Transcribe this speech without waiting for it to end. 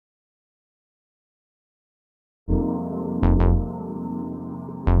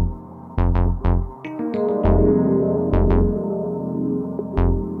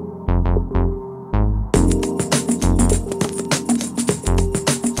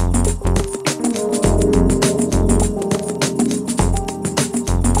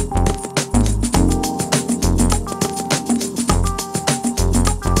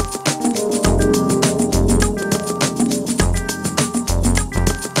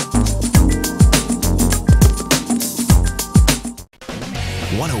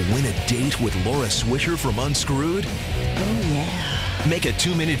Want to win a date with Laura Swisher from Unscrewed? Oh, yeah. Make a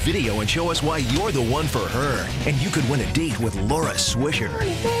 2-minute video and show us why you're the one for her, and you could win a date with Laura Swisher.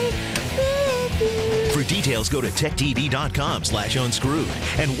 For details, go to techtv.com/unscrewed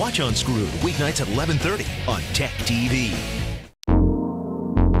and watch Unscrewed weeknights at 11:30 on Tech TV.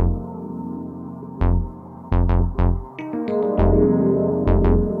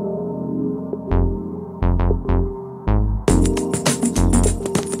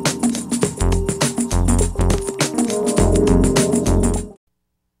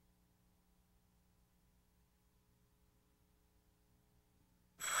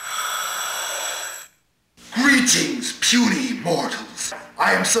 Greetings, puny mortals.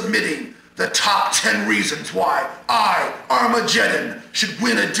 I am submitting the top 10 reasons why I, Armageddon, should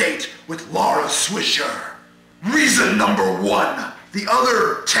win a date with Laura Swisher. Reason number 1. The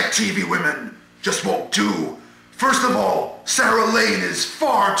other Tech TV women just won't do. First of all, Sarah Lane is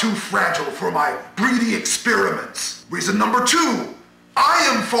far too fragile for my breeding experiments. Reason number 2. I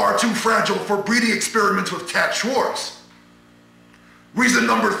am far too fragile for breeding experiments with Kat Schwartz. Reason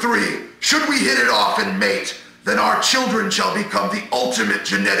number 3. Should we hit it off and mate, then our children shall become the ultimate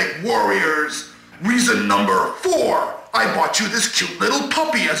genetic warriors. Reason number 4. I bought you this cute little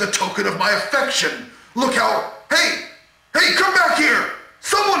puppy as a token of my affection. Look how, hey, come back here.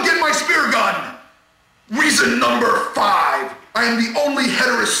 Someone get my spear gun. Reason number 5. I am the only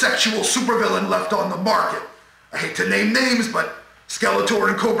heterosexual supervillain left on the market. I hate to name names, but Skeletor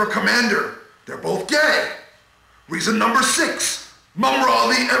and Cobra Commander, they're both gay. Reason number 6. Mumra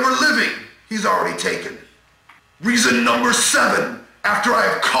the ever-living, he's already taken. Reason number 7. After I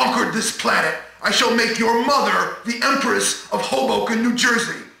have conquered this planet, I shall make your mother the Empress of Hoboken, New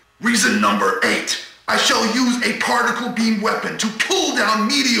Jersey. Reason number 8. I shall use a particle beam weapon to pull down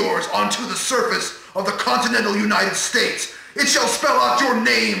meteors onto the surface of the continental United States. It shall spell out your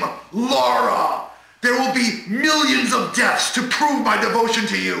name, Laura. There will be millions of deaths to prove my devotion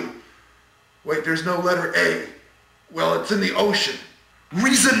to you. Wait, there's no letter A. Well, it's in the ocean.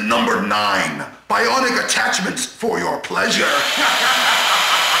 Reason number 9. Bionic attachments for your pleasure.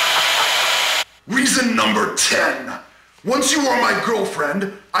 Reason number 10. Once you are my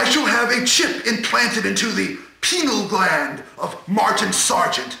girlfriend, I shall have a chip implanted into the pineal gland of Martin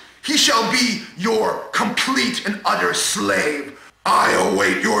Sargent. He shall be your complete and utter slave. I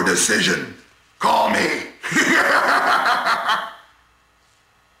await your decision. Call me.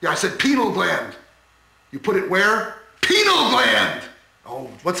 Yeah, I said pineal gland. You put it where? Pineal gland! Oh,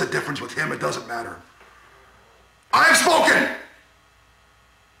 what's the difference with him? It doesn't matter. I have spoken!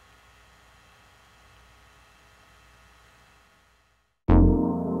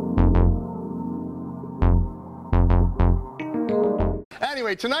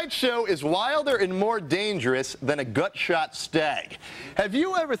 Anyway, tonight's show is wilder and more dangerous than a gut-shot stag. Have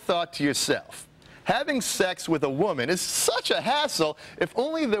you ever thought to yourself, having sex with a woman is such a hassle, if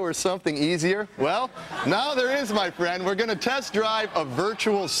only there were something easier? Well, now there is, my friend. We're going to test drive a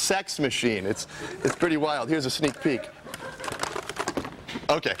virtual sex machine. It's pretty wild. Here's a sneak peek.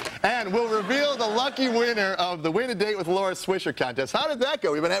 Okay, and we'll reveal the lucky winner of the Win a Date with Laura Swisher contest. How did that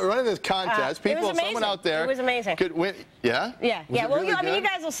go? We've been running this contest. People, someone out there, it was amazing. Could win. Yeah. Yeah. Was Well, really I mean, you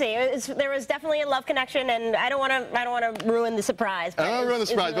guys will see. There was definitely a love connection, and I don't want to ruin the surprise. I don't want to ruin the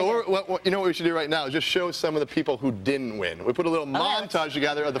surprise, really but you know what we should do right now is just show some of the people who didn't win. We put a little montage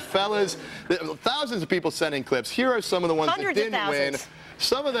together of the fellas. Thousands of people sending clips. Here are some of the ones that didn't win.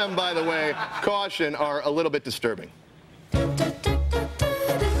 Some of them, by the way, caution, are a little bit disturbing.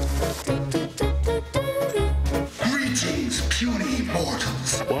 Greetings, puny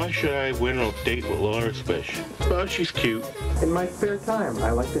mortals. Why should I win a date with Laura Swisher? Well, she's cute. In my spare time,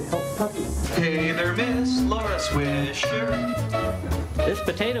 I like to help puppies. Hey there, Miss Laura Swisher. This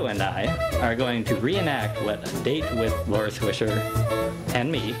potato and I are going to reenact what a date with Laura Swisher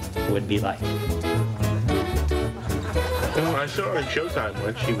and me would be like. Oh, I saw her in Showtime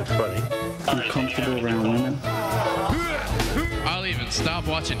once. She was funny. I'm comfortable around women. I'll even stop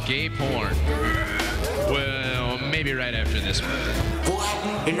watching gay porn. Well, maybe right after this one. Boy,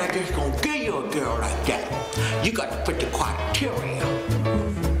 you're not just gonna get you a girl like that. You gotta fit the criteria.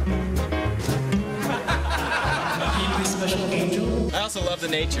 Special angel. I also love the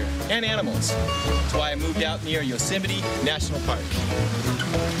nature and animals. That's why I moved out near Yosemite National Park.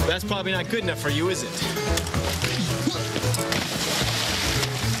 That's probably not good enough for you, is it?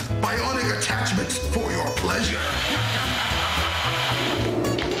 Bionic attachments for your pleasure.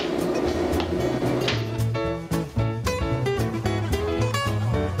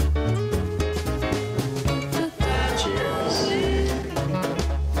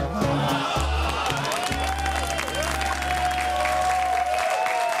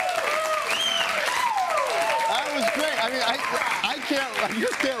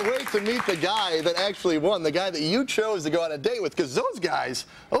 to meet the guy that actually won, the guy that you chose to go on a date with, because those guys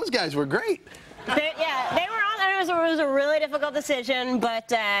were great. They were on. It was a really difficult decision,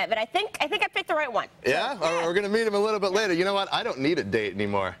 but I think I picked the right one. Yeah? So, yeah. We're going to meet him a little bit later. You know what? I don't need a date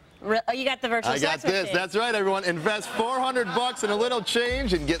anymore. Oh, you got the virtual sex I got this. machine. That's right, everyone. Invest $400 in a little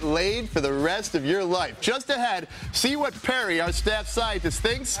change and get laid for the rest of your life. Just ahead, see what Perry, our staff scientist,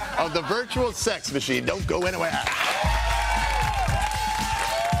 thinks of the virtual sex machine. Don't go anywhere.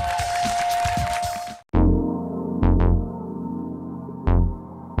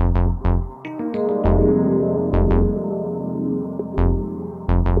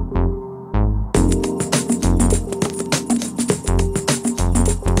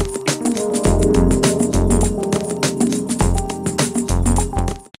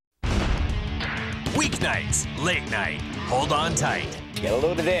 Weeknights, late night. Hold on tight. Get a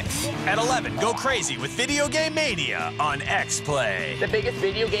load of this. At 11, go crazy with Video Game Mania on X-Play. The biggest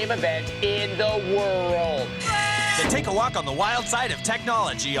video game event in the world. Then take a walk on the wild side of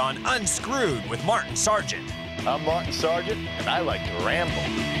technology on Unscrewed with Martin Sargent. I'm Martin Sargent, and I like to ramble.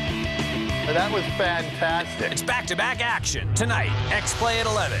 And that was fantastic. It's back-to-back action tonight. X-Play at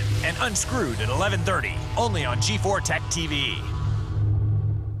 11 and Unscrewed at 11:30. Only on G4 Tech TV.